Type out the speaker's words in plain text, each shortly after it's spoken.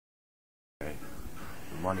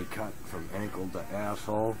money cut from ankle to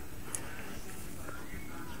asshole.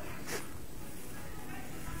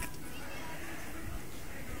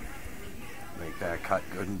 Make that cut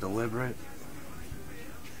good and deliberate.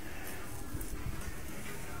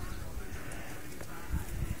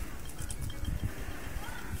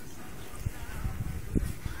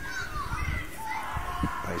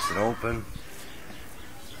 Nice and open.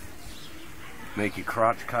 Make your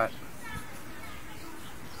crotch cut.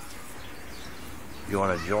 You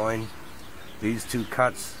want to join these two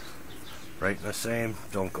cuts right in the same.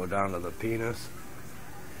 Don't go down to the penis.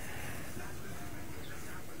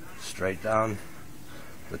 Straight down.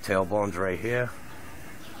 The tailbone's right here.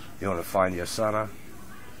 You want to find your center.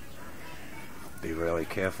 Be really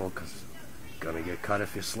careful because you're going to get cut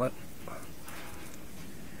if you slip.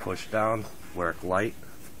 Push down. Work light.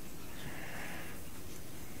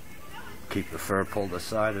 Keep the fur pulled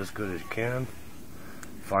aside as good as you can.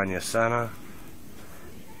 Find your center.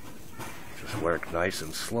 Just work nice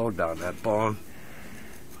and slow down that bone.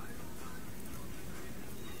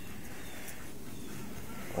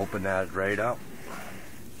 Open that right up.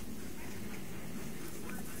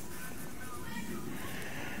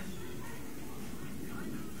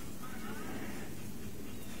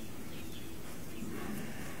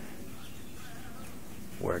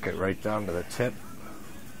 Work it right down to the tip.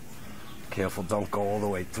 Careful, don't go all the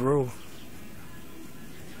way through.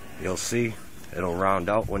 You'll see, it'll round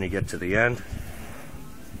out when you get to the end.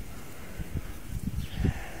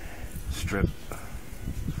 Strip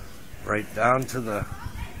right down to the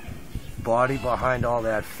body behind all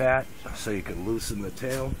that fat so you can loosen the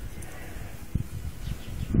tail.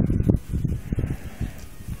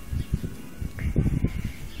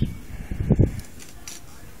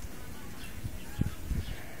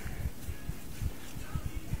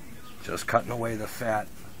 Just cutting away the fat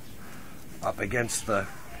up against the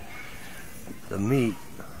meat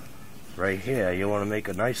right here. You want to make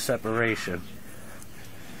a nice separation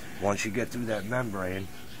once you get through that membrane.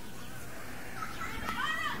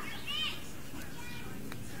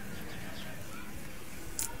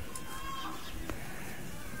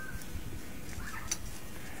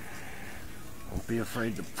 Don't be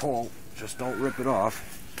afraid to pull, just don't rip it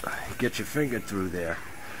off. Get your finger through there.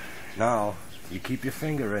 Now you keep your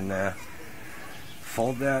finger in there,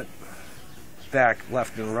 fold that back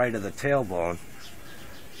left and right of the tailbone.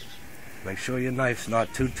 Make sure your knife's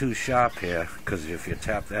not too sharp here, because if you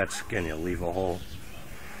tap that skin you'll leave a hole.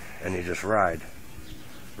 And you just ride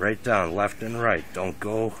right down, left and right. Don't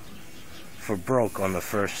go for broke on the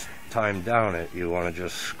first time down it. You want to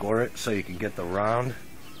just score it so you can get the round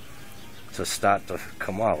to start to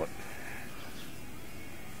come out.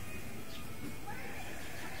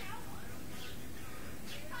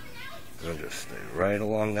 And just stay right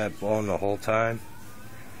along that bone the whole time.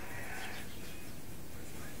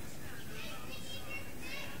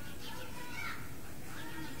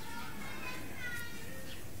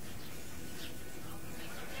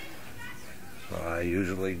 I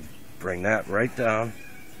usually bring that right down.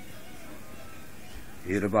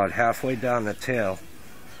 Get about halfway down the tail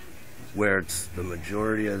where it's the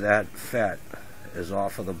majority of that fat is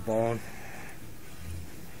off of the bone.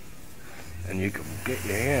 And you can get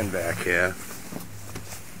your hand back here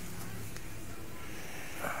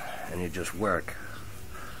and you just work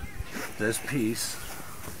this piece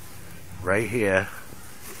right here,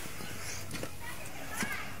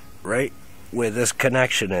 right where this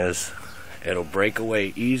connection is. It'll break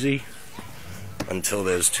away easy until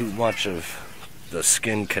there's too much of the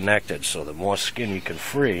skin connected. So the more skin you can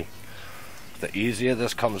free, the easier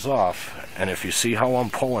this comes off. And if you see how I'm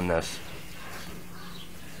pulling this,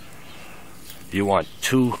 you want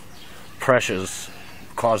two pressures,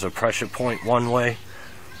 cause a pressure point one way,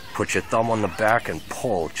 put your thumb on the back and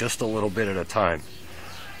pull just a little bit at a time.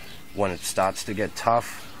 When it starts to get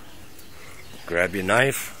tough, grab your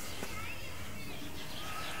knife,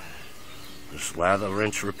 just lather,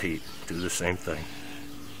 rinse, repeat. Do the same thing.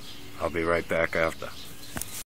 I'll be right back after.